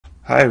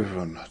Hi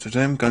everyone,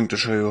 today I'm going to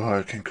show you how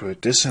you can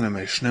create this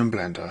animation in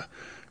Blender.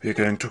 We're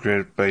going to create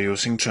it by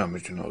using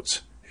geometry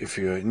nodes. If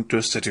you're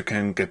interested, you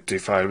can get the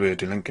file via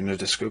the link in the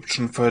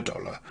description for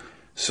 $1.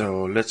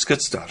 So let's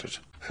get started.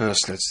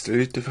 First, let's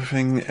delete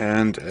everything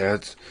and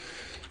add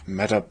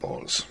meta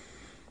balls.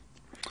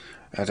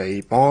 Add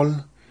a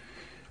ball,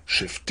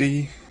 Shift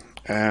D,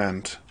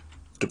 and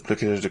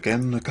duplicate it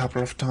again a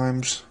couple of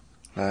times,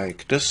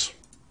 like this.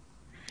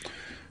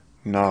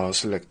 Now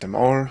select them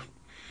all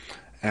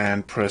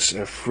and press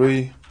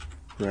F3,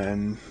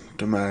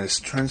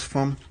 randomize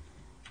transform,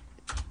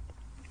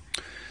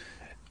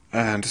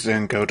 and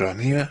then go down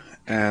here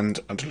and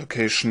on the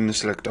location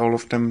select all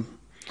of them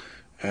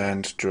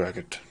and drag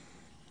it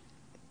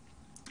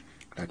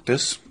like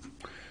this,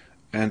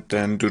 and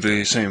then do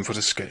the same for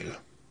the scale.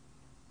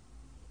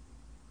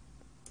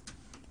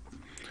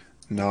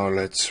 Now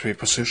let's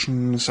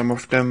reposition some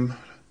of them.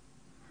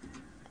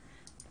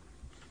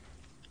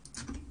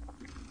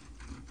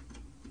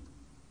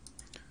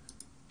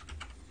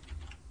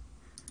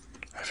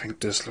 I think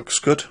this looks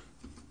good.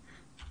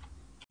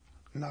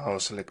 Now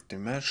select the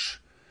mesh,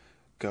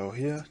 go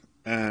here,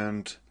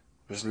 and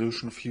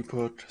resolution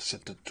viewport,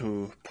 set it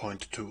to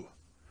 0.2.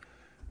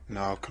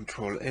 Now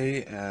Ctrl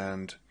A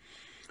and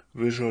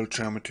visual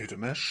geometry to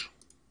mesh.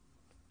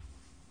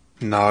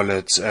 Now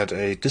let's add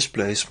a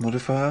Displace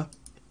Modifier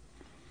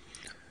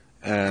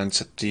and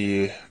set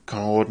the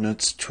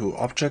coordinates to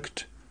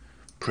object,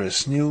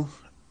 press new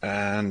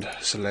and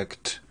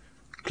select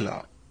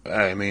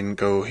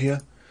go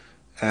here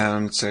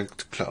and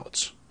select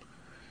clouds.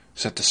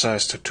 Set the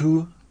size to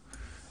 2,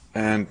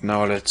 and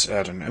now let's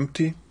add an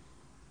empty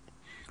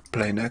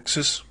plane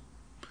axis.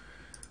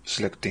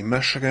 Select the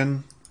mesh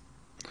again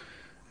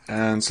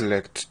and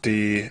select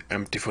the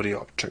empty for the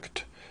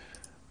object.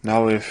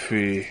 Now if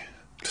we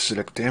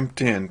select the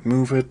empty and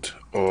move it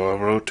or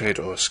rotate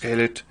or scale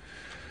it,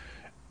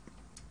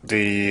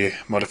 the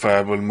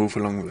modifier will move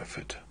along with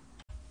it.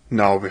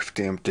 Now with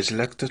the empty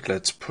selected,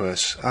 let's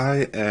press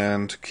I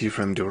and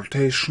keyframe the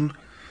rotation.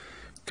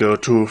 Go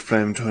to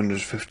frame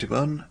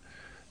 251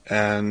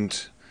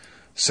 and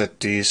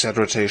set the Z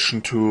rotation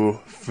to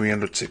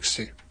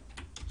 360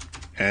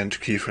 and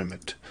keyframe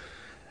it.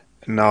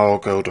 Now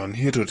go down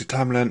here to the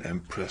timeline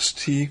and press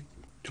T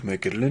to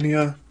make it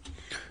linear,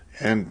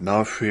 and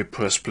now if we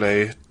press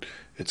play,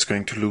 it's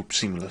going to loop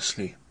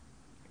seamlessly.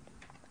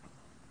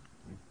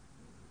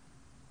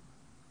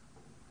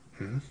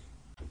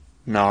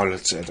 Now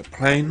let's add a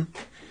plane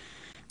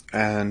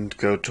and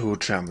go to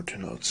geometry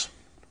nodes.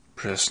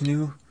 Press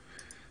new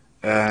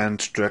and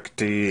drag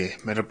the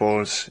meta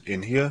balls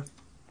in here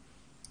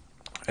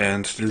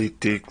and delete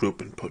the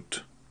group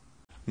input.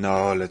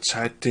 Now let's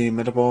hide the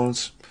meta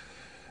balls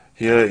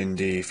here in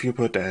the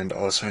viewport and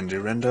also in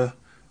the render.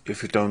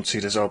 If you don't see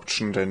this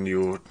option, then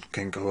you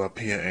can go up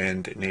here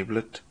and enable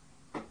it.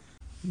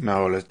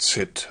 Now let's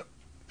hit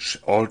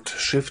Alt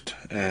Shift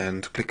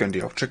and click on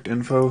the object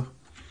info,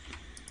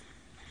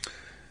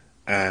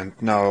 and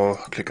now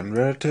click on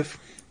relative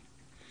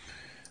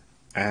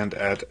and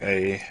add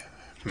a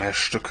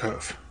mesh to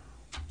curve.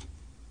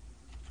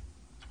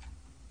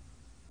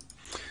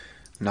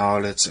 Now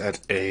let's add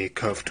a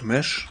curve to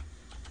mesh.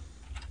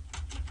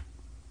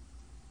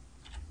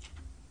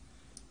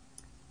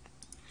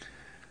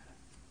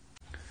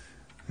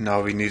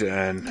 Now we need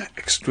an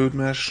extrude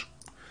mesh.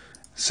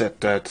 Set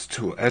that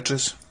to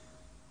edges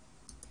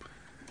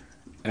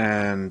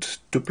and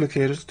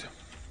duplicate it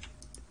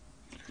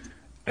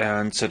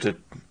and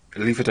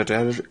leave it at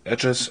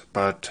edges,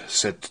 but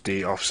set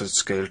the offset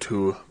scale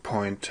to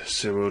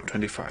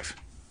 0.025.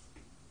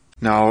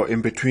 Now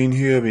in between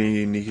here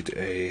we need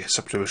a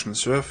subdivision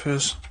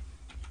surface.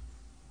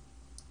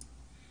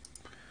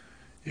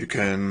 You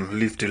can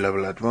leave the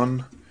level at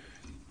 1,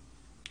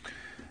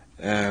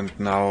 and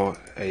now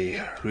a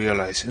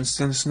realize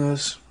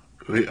instances,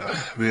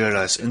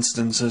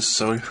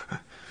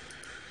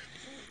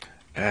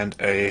 and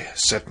a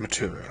set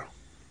material.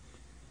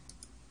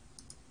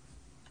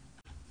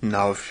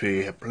 Now if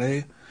we hit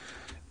play,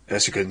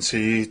 as you can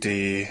see,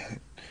 the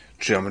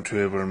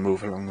geometry will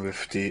move along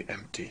with the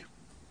empty.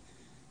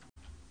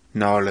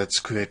 Now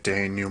let's create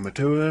a new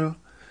material,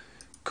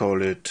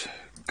 call it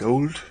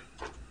gold,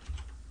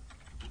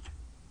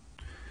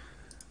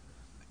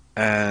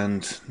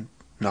 and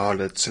now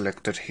let's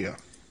select it here.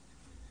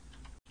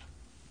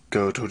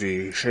 Go to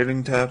the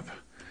shading tab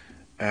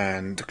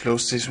and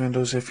close these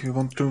windows if you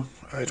want to,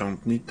 I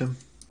don't need them.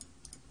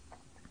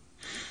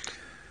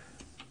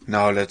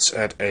 Now let's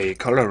add a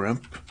color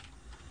ramp,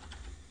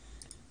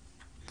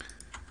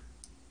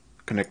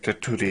 connect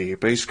it to the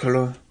base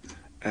color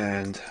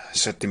and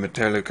set the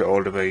metallic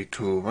all the way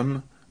to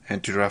 1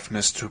 and the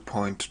roughness to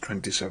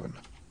 0.27.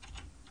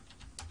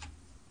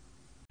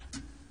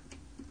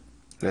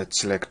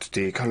 Let's select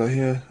the color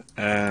here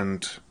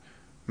and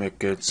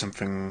make it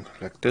something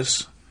like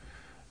this.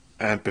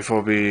 And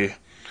before we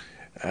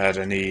add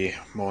any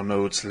more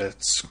nodes,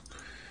 let's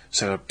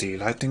set up the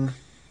lighting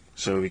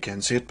so we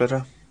can see it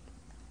better.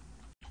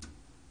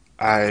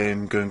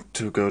 I'm going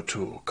to go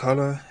to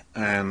color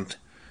and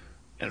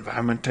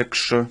environment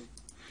texture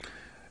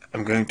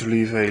I'm going to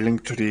leave a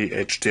link to the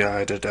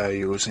Hdri that I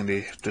use in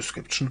the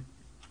description.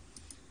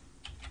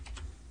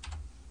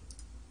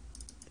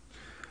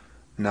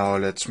 Now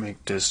let's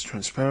make this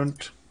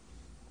transparent.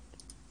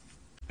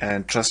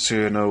 And just so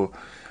you know,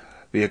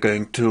 we are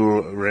going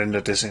to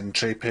render this in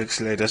JPEGs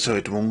later, so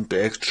it won't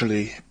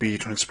actually be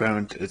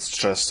transparent, it's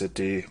just that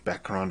the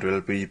background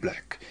will be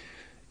black.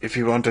 If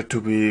you want it to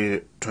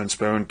be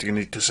transparent, you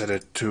need to set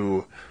it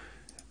to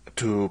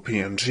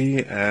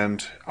PNG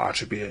and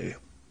RGBA.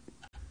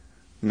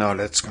 Now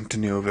let's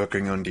continue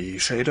working on the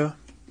shader.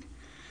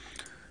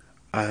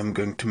 I'm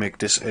going to make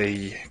this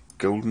a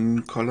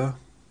golden color,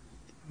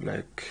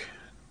 like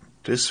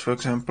this for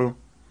example.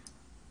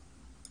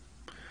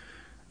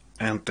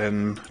 And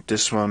then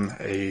this one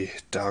a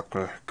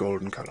darker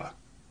golden color.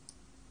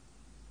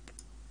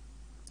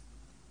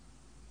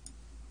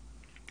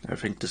 I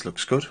think this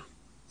looks good.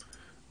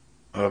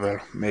 Or well,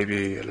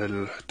 maybe a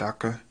little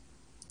darker.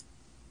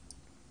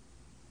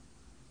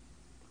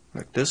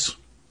 Like this.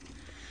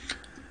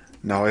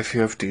 Now if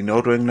you have the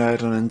node ring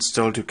light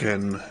installed, you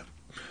can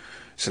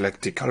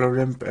select the color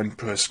lamp and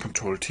press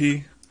Ctrl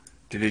T,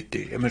 delete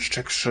the image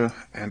texture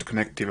and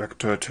connect the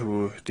vector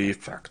to the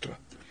factor.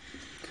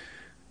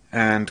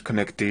 And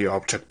connect the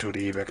object to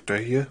the vector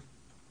here.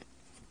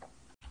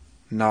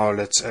 Now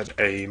let's add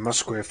a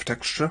Musgrave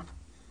texture.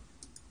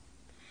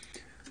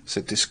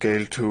 Set the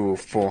scale to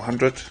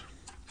 400,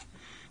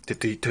 the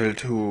detail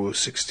to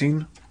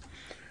 16,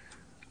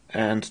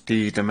 and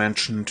the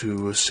dimension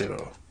to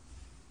 0.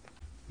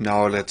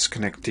 Now let's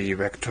connect the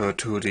vector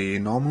to the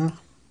normal.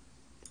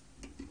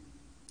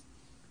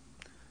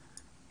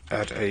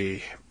 Add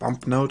a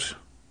bump node.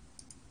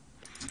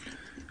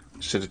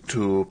 Set it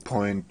to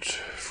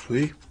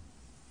 0.3.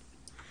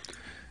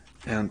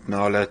 And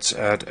now let's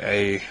add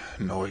a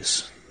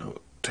noise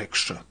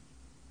texture.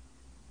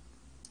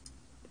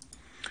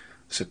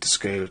 Set the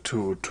scale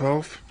to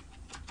 12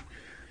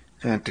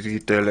 and the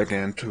detail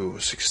again to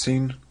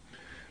 16,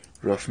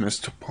 roughness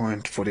to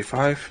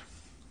 0.45.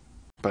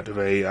 By the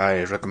way,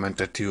 I recommend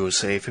that you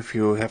save if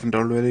you haven't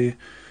already.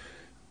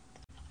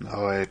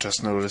 Now I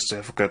just noticed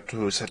I forgot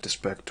to set this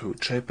back to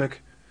JPEG.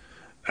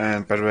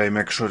 And by the way,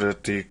 make sure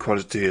that the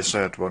quality is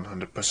at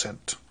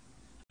 100%.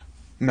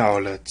 Now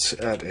let's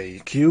add a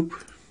cube,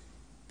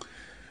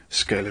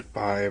 scale it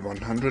by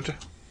 100.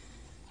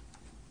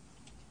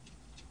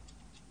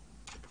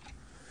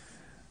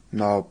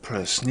 Now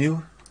press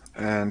new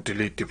and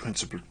delete the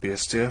principled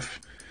BSDF.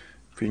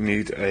 We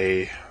need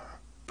a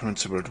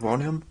principled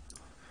volume.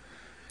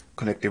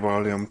 Connect the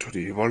volume to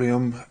the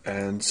volume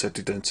and set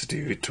the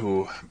density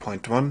to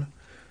 0.1.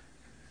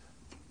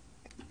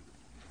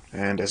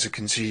 And as you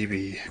can see,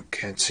 we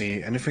can't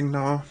see anything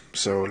now,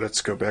 so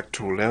let's go back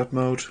to layout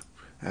mode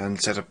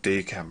and set up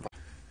the camera.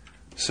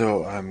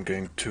 So I'm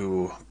going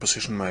to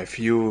position my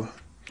view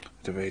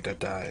the way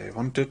that I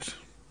want it.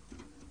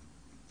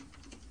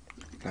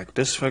 Like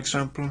this for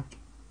example.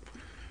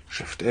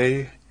 Shift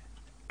A,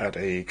 add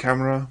a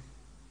camera.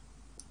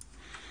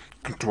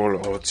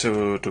 Control Alt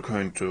 0 to go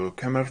into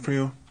camera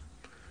view.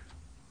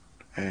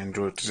 And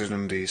rotate it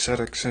on the Z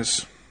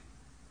axis.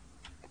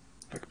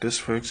 Like this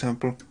for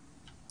example.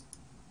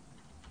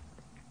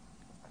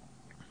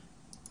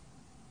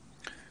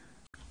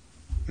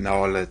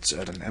 Now let's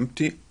add an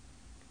empty.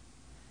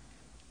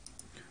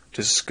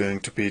 This is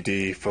going to be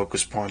the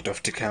focus point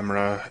of the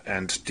camera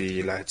and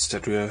the lights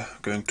that we're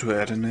going to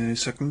add in a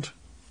second.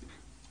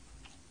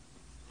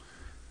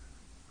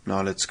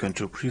 Now let's go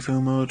into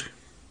preview mode.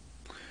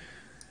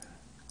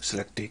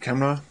 Select the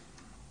camera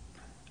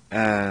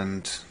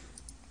and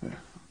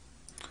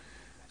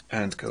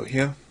go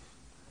here.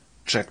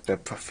 Check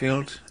depth of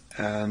field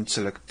and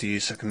select the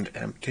second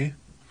empty.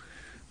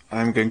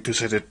 I'm going to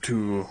set it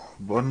to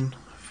 1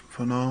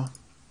 for now.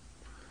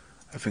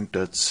 I think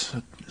that's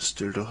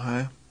still too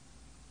high.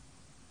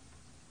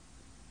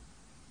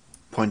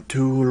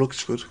 0.2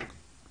 looks good.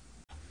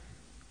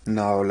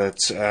 Now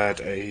let's add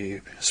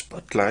a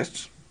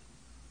spotlight.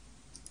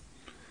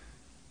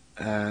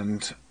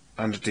 And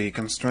under the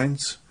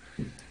constraints,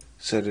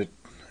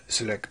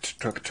 select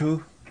track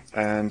 2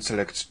 and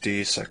select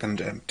the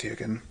second empty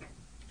again.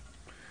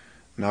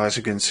 Now as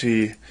you can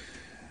see,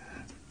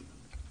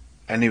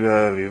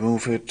 anywhere we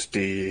move it,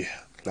 the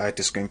light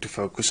is going to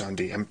focus on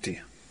the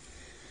empty.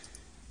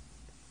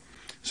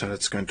 So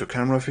let's go into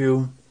camera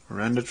view,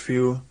 rendered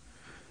view,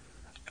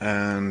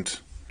 and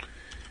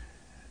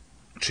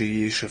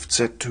G Shift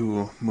Z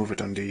to move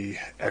it on the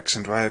X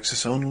and Y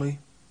axis only.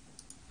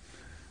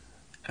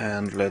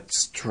 And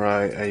let's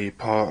try a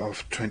power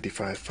of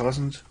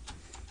 25,000.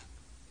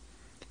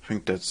 I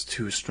think that's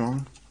too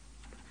strong.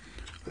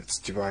 Let's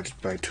divide it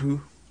by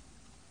 2.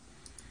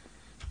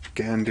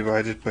 Again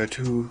divide it by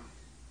 2.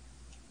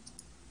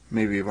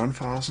 Maybe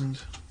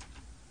 1000.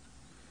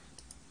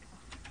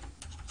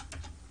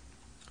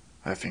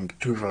 I think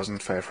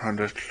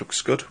 2500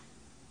 looks good.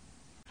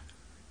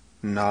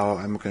 Now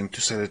I'm going to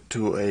set it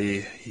to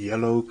a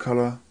yellow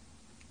color,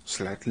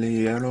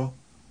 slightly yellow.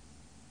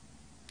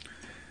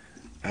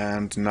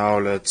 And now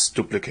let's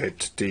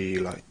duplicate the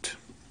light.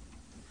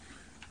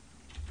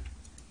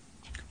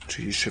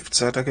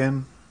 Shift-Z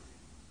again.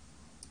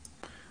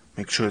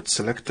 Make sure it's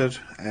selected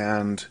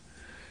and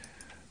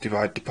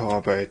divide the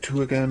power by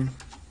 2 again.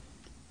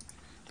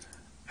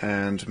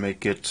 And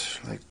make it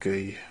like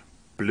a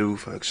blue,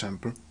 for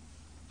example.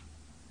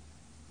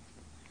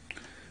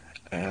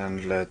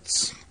 And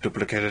let's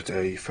duplicate it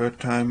a third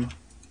time.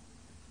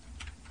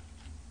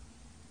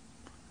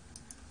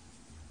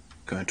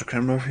 Go into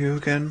camera view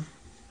again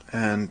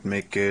and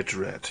make it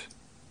red.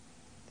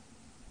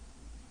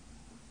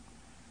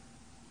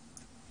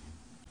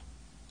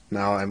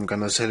 Now I'm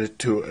gonna set it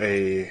to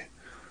a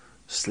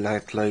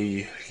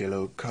slightly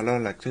yellow color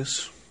like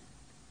this.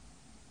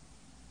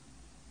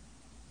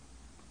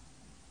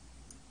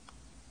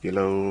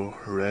 Yellow,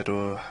 red,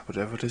 or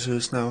whatever this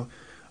is now.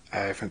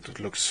 I think that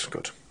looks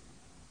good.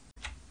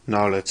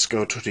 Now let's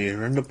go to the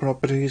render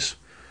properties.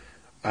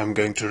 I'm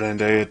going to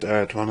render it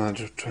at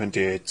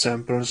 128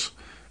 samples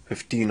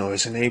with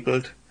denoise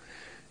enabled.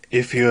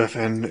 If you have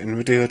an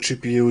NVIDIA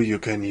GPU, you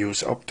can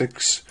use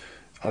optics,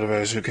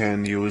 otherwise you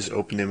can use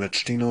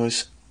OpenImage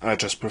denoise. I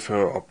just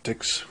prefer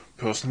optics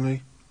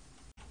personally.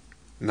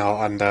 Now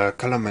under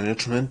color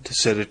management,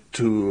 set it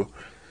to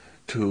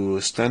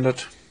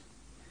standard,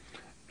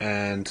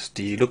 and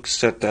the look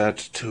set that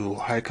to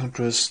high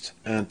contrast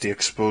and the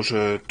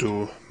exposure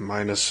to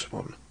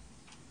 -1.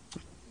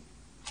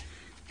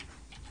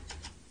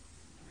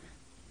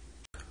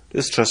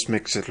 This just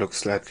makes it look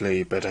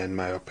slightly better in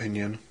my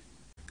opinion.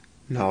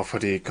 Now for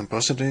the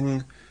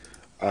compositing,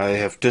 I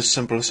have this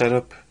simple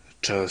setup.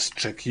 Just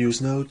check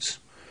use nodes.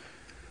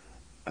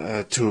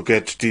 To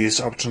get these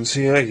options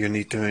here, you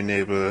need to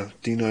enable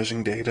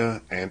denoising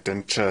data and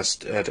then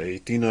just add a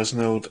denoise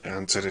node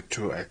and set it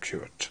to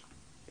accurate.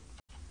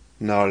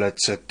 Now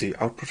let's set the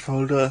output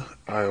folder.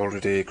 I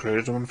already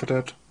created one for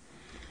that.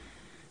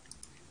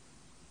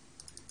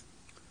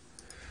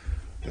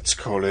 Let's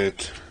call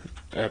it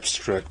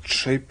abstract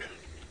shape.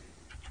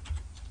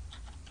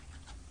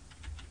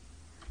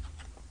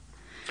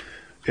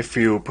 If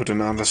you put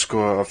an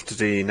underscore after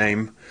the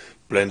name,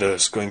 Blender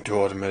is going to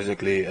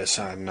automatically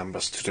assign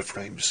numbers to the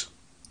frames.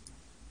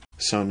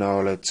 So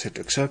now let's hit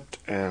accept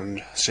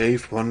and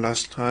save one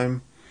last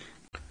time.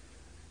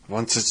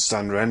 Once it's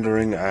done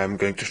rendering, I'm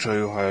going to show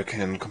you how I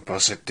can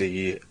composite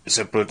the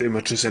separate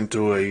images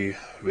into a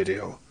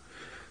video.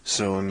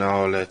 So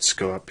now let's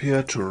go up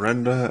here to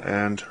render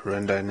and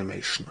render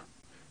animation.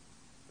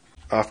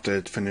 After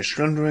it finished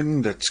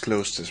rendering, let's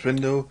close this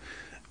window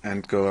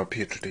and go up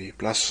here to the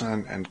plus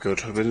sign and go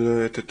to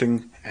video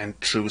editing and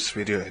choose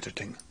video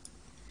editing.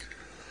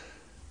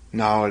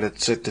 Now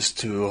let's set this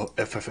to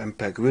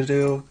FFmpeg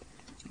video,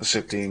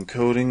 set the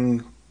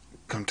encoding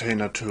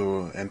container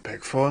to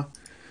MPEG-4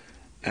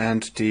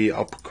 and the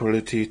output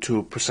quality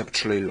to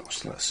perceptually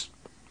lossless.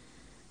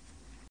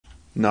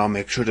 Now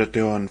make sure that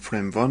you're on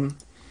frame 1,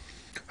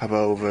 hover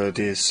over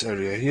this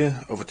area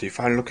here, over the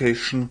file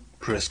location,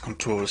 press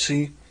Ctrl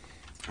C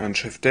and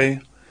Shift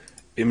A,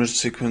 image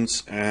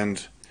sequence,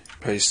 and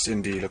paste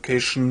in the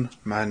location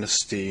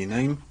minus the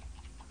name.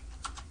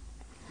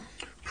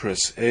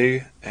 Press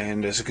A,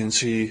 and as you can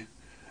see,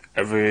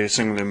 every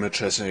single image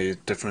has a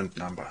different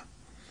number.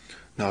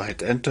 Now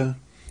hit enter,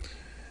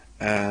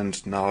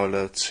 and now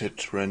let's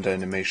hit render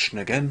animation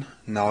again.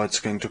 Now it's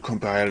going to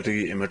compile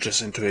the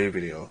images into a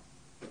video.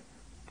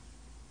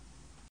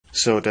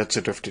 So that's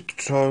it of the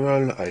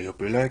tutorial. I hope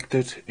you liked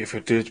it. If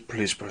you did,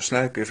 please press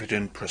like. If you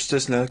didn't, press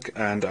dislike,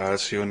 and I'll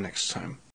see you next time.